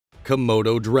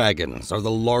Komodo dragons are the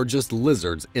largest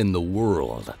lizards in the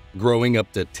world, growing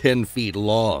up to 10 feet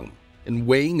long and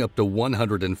weighing up to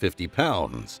 150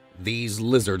 pounds. These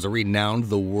lizards are renowned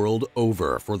the world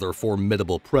over for their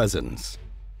formidable presence.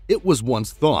 It was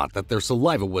once thought that their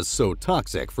saliva was so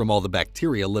toxic from all the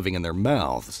bacteria living in their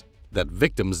mouths that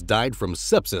victims died from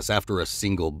sepsis after a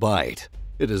single bite.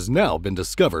 It has now been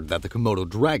discovered that the Komodo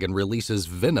dragon releases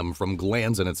venom from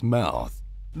glands in its mouth.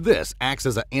 This acts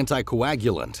as an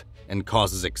anticoagulant and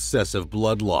causes excessive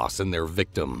blood loss in their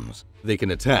victims. They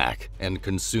can attack and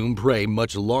consume prey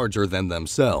much larger than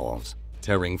themselves,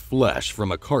 tearing flesh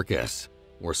from a carcass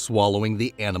or swallowing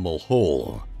the animal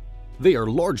whole. They are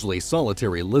largely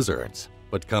solitary lizards,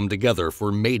 but come together for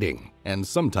mating and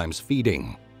sometimes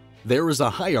feeding. There is a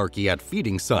hierarchy at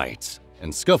feeding sites,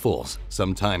 and scuffles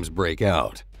sometimes break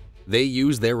out. They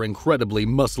use their incredibly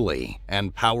muscly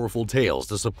and powerful tails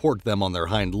to support them on their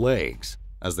hind legs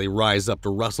as they rise up to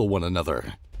wrestle one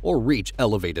another or reach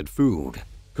elevated food.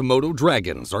 Komodo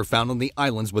dragons are found on the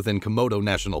islands within Komodo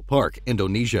National Park,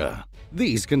 Indonesia.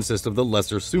 These consist of the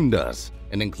lesser Sundas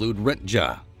and include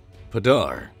Rentja,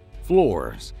 Padar,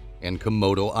 Flores, and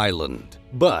Komodo Island.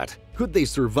 But could they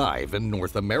survive in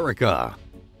North America?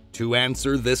 To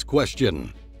answer this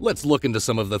question, let's look into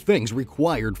some of the things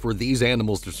required for these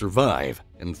animals to survive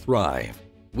and thrive.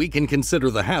 We can consider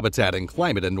the habitat and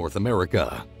climate in North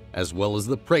America, as well as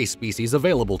the prey species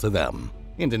available to them,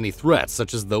 and any threats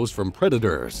such as those from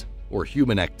predators or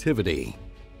human activity.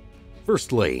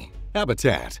 Firstly,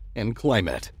 habitat and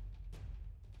climate.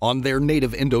 On their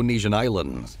native Indonesian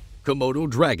islands, Komodo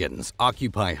dragons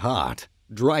occupy hot,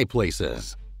 dry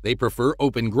places. They prefer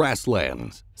open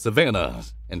grasslands,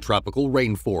 savannas, and tropical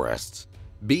rainforests.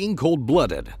 Being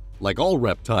cold-blooded, like all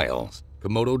reptiles,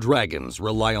 Komodo dragons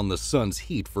rely on the sun's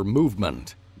heat for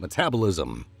movement,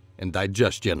 metabolism, and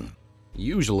digestion.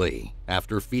 Usually,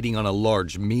 after feeding on a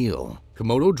large meal,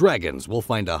 Komodo dragons will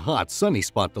find a hot, sunny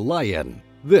spot to lie in.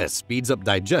 This speeds up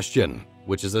digestion,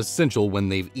 which is essential when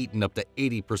they've eaten up to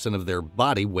 80% of their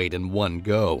body weight in one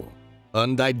go.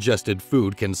 Undigested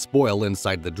food can spoil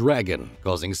inside the dragon,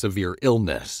 causing severe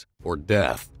illness or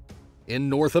death. In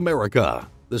North America,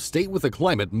 the state with a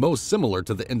climate most similar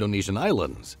to the Indonesian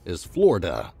islands is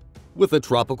Florida. With a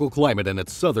tropical climate in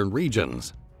its southern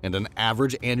regions and an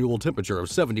average annual temperature of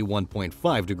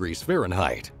 71.5 degrees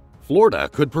Fahrenheit, Florida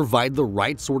could provide the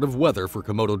right sort of weather for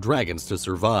Komodo dragons to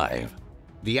survive.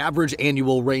 The average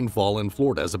annual rainfall in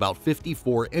Florida is about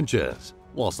 54 inches,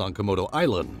 whilst on Komodo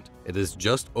Island, it is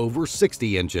just over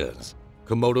 60 inches.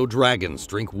 Komodo dragons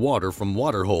drink water from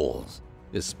water holes,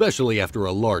 especially after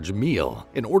a large meal,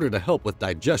 in order to help with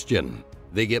digestion.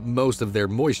 They get most of their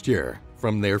moisture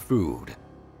from their food.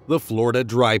 The Florida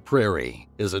dry prairie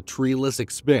is a treeless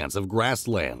expanse of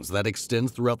grasslands that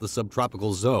extends throughout the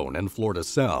subtropical zone in Florida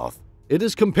South. It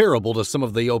is comparable to some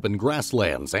of the open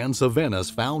grasslands and savannas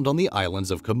found on the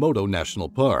islands of Komodo National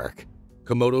Park.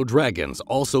 Komodo dragons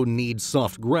also need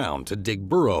soft ground to dig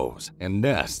burrows and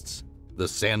nests. The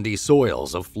sandy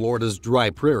soils of Florida's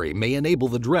dry prairie may enable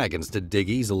the dragons to dig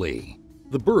easily.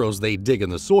 The burrows they dig in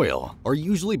the soil are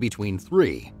usually between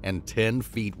 3 and 10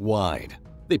 feet wide.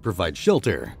 They provide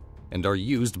shelter and are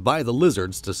used by the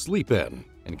lizards to sleep in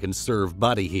and conserve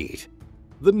body heat.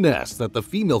 The nests that the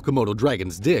female Komodo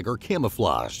dragons dig are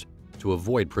camouflaged to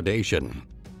avoid predation.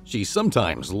 She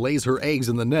sometimes lays her eggs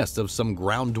in the nests of some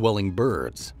ground-dwelling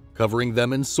birds, covering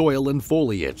them in soil and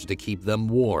foliage to keep them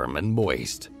warm and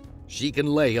moist. She can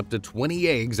lay up to 20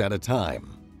 eggs at a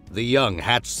time. The young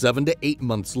hatch 7 to 8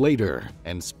 months later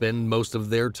and spend most of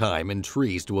their time in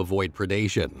trees to avoid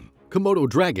predation. Komodo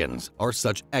dragons are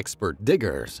such expert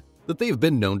diggers that they've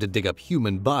been known to dig up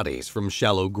human bodies from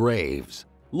shallow graves.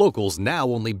 Locals now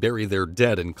only bury their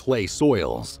dead in clay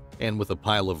soils and with a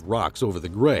pile of rocks over the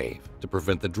grave to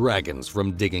prevent the dragons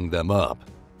from digging them up.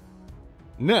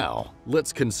 Now,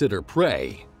 let's consider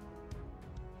prey.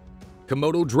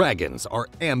 Komodo dragons are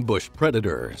ambush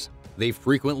predators. They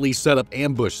frequently set up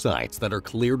ambush sites that are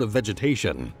cleared of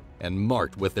vegetation and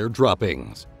marked with their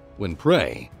droppings. When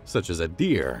prey, such as a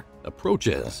deer,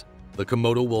 approaches, the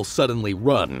Komodo will suddenly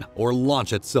run or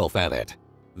launch itself at it.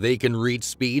 They can reach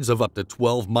speeds of up to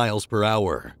 12 miles per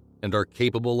hour and are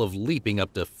capable of leaping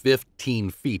up to 15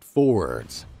 feet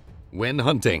forwards. When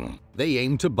hunting, they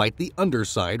aim to bite the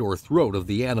underside or throat of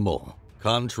the animal.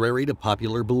 Contrary to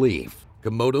popular belief,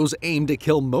 Komodos aim to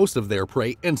kill most of their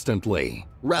prey instantly,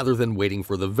 rather than waiting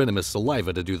for the venomous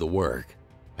saliva to do the work.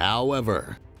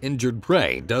 However, injured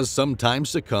prey does sometimes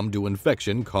succumb to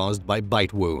infection caused by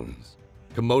bite wounds.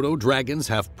 Komodo dragons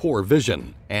have poor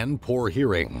vision and poor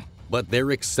hearing, but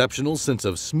their exceptional sense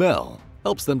of smell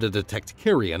helps them to detect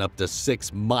carrion up to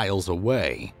 6 miles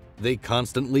away. They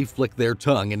constantly flick their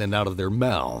tongue in and out of their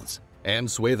mouths and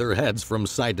sway their heads from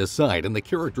side to side in the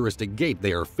characteristic gait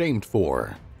they are famed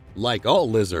for. Like all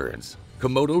lizards,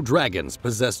 Komodo dragons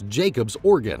possess Jacob's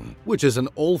organ, which is an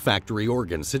olfactory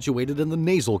organ situated in the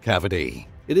nasal cavity.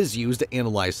 It is used to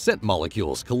analyze scent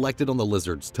molecules collected on the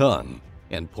lizard's tongue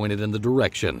and pointed in the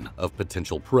direction of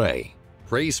potential prey.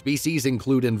 Prey species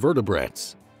include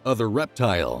invertebrates, other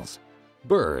reptiles,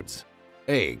 birds,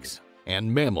 eggs,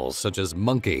 and mammals such as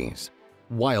monkeys,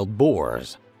 wild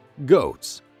boars,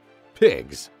 goats,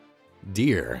 pigs,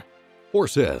 deer,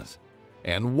 horses,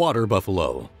 and water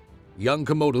buffalo. Young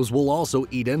Komodos will also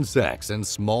eat insects and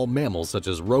small mammals such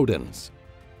as rodents.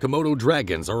 Komodo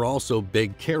dragons are also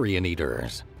big carrion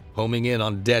eaters, homing in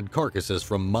on dead carcasses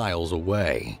from miles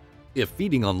away. If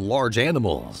feeding on large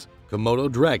animals,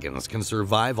 Komodo dragons can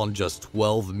survive on just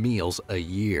 12 meals a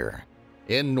year.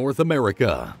 In North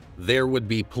America, there would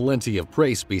be plenty of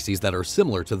prey species that are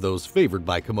similar to those favored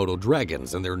by Komodo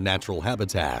dragons in their natural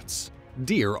habitats.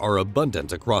 Deer are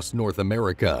abundant across North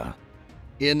America.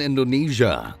 In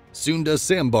Indonesia, Sunda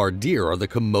sambar deer are the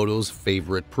Komodo's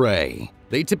favorite prey.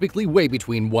 They typically weigh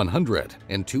between 100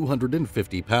 and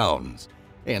 250 pounds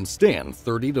and stand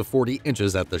 30 to 40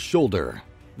 inches at the shoulder.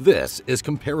 This is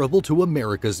comparable to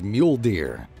America's mule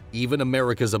deer. Even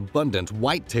America's abundant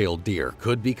white-tailed deer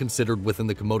could be considered within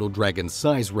the Komodo dragon's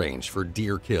size range for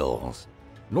deer kills.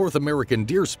 North American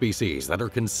deer species that are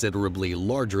considerably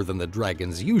larger than the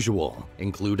dragon's usual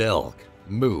include elk,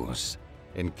 moose,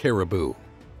 and caribou.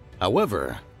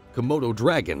 However, Komodo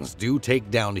dragons do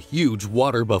take down huge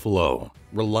water buffalo,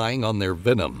 relying on their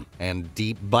venom and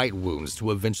deep bite wounds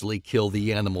to eventually kill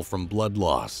the animal from blood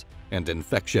loss and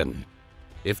infection.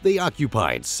 If they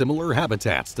occupied similar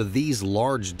habitats to these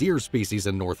large deer species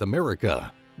in North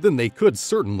America, then they could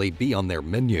certainly be on their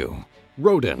menu.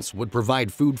 Rodents would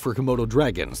provide food for Komodo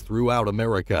dragons throughout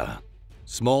America.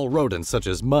 Small rodents such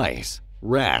as mice,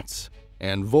 rats,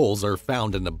 and voles are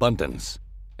found in abundance,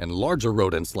 and larger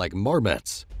rodents like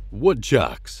marmots,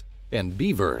 woodchucks, and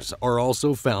beavers are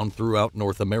also found throughout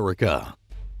North America.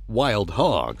 Wild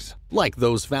hogs, like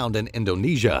those found in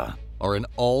Indonesia, are in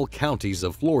all counties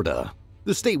of Florida,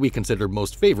 the state we consider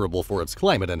most favorable for its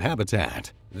climate and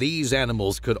habitat. These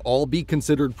animals could all be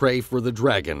considered prey for the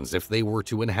dragons if they were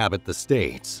to inhabit the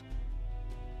states.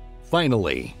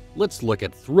 Finally, let's look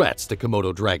at threats to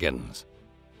Komodo dragons.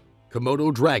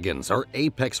 Komodo dragons are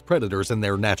apex predators in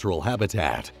their natural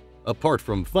habitat. Apart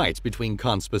from fights between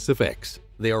conspecifics,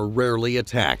 they are rarely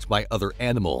attacked by other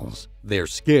animals. Their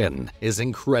skin is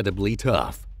incredibly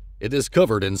tough. It is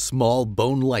covered in small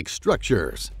bone-like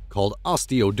structures called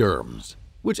osteoderms,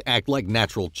 which act like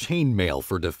natural chainmail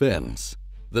for defense.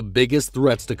 The biggest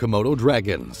threats to Komodo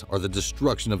dragons are the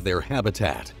destruction of their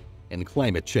habitat and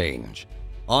climate change.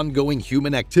 Ongoing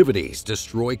human activities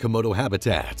destroy Komodo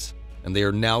habitats, and they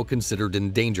are now considered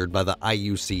endangered by the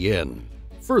IUCN.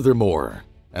 Furthermore,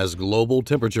 as global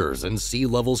temperatures and sea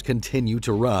levels continue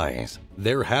to rise,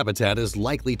 their habitat is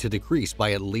likely to decrease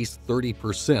by at least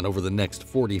 30% over the next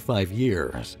 45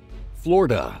 years.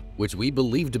 Florida, which we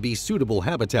believe to be suitable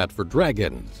habitat for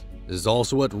dragons, is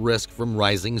also at risk from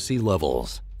rising sea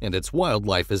levels, and its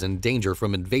wildlife is in danger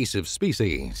from invasive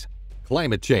species,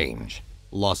 climate change,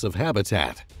 loss of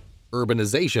habitat,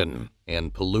 urbanization,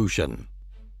 and pollution.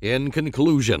 In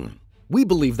conclusion, we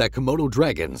believe that Komodo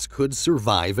dragons could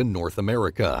survive in North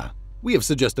America. We have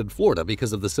suggested Florida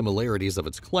because of the similarities of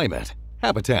its climate,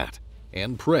 habitat,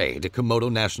 and prey to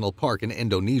Komodo National Park in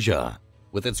Indonesia,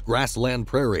 with its grassland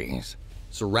prairies,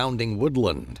 surrounding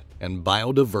woodland, and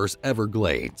biodiverse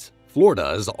Everglades.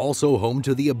 Florida is also home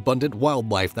to the abundant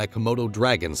wildlife that Komodo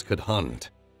dragons could hunt.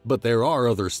 But there are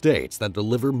other states that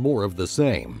deliver more of the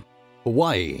same.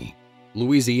 Hawaii,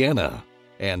 Louisiana,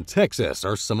 and Texas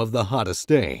are some of the hottest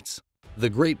states. The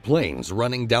Great Plains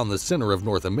running down the center of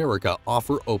North America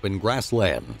offer open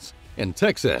grasslands, and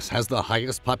Texas has the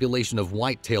highest population of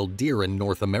white-tailed deer in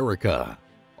North America.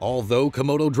 Although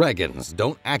Komodo dragons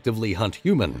don't actively hunt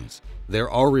humans, there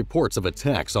are reports of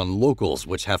attacks on locals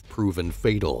which have proven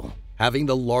fatal. Having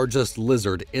the largest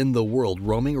lizard in the world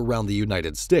roaming around the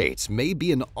United States may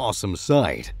be an awesome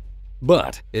sight,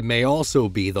 but it may also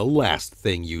be the last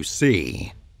thing you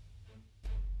see.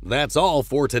 That's all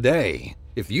for today.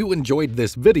 If you enjoyed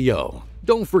this video,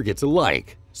 don't forget to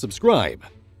like, subscribe,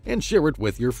 and share it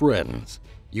with your friends.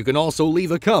 You can also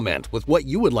leave a comment with what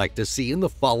you would like to see in the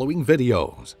following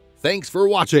videos. Thanks for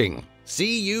watching.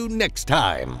 See you next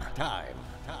time.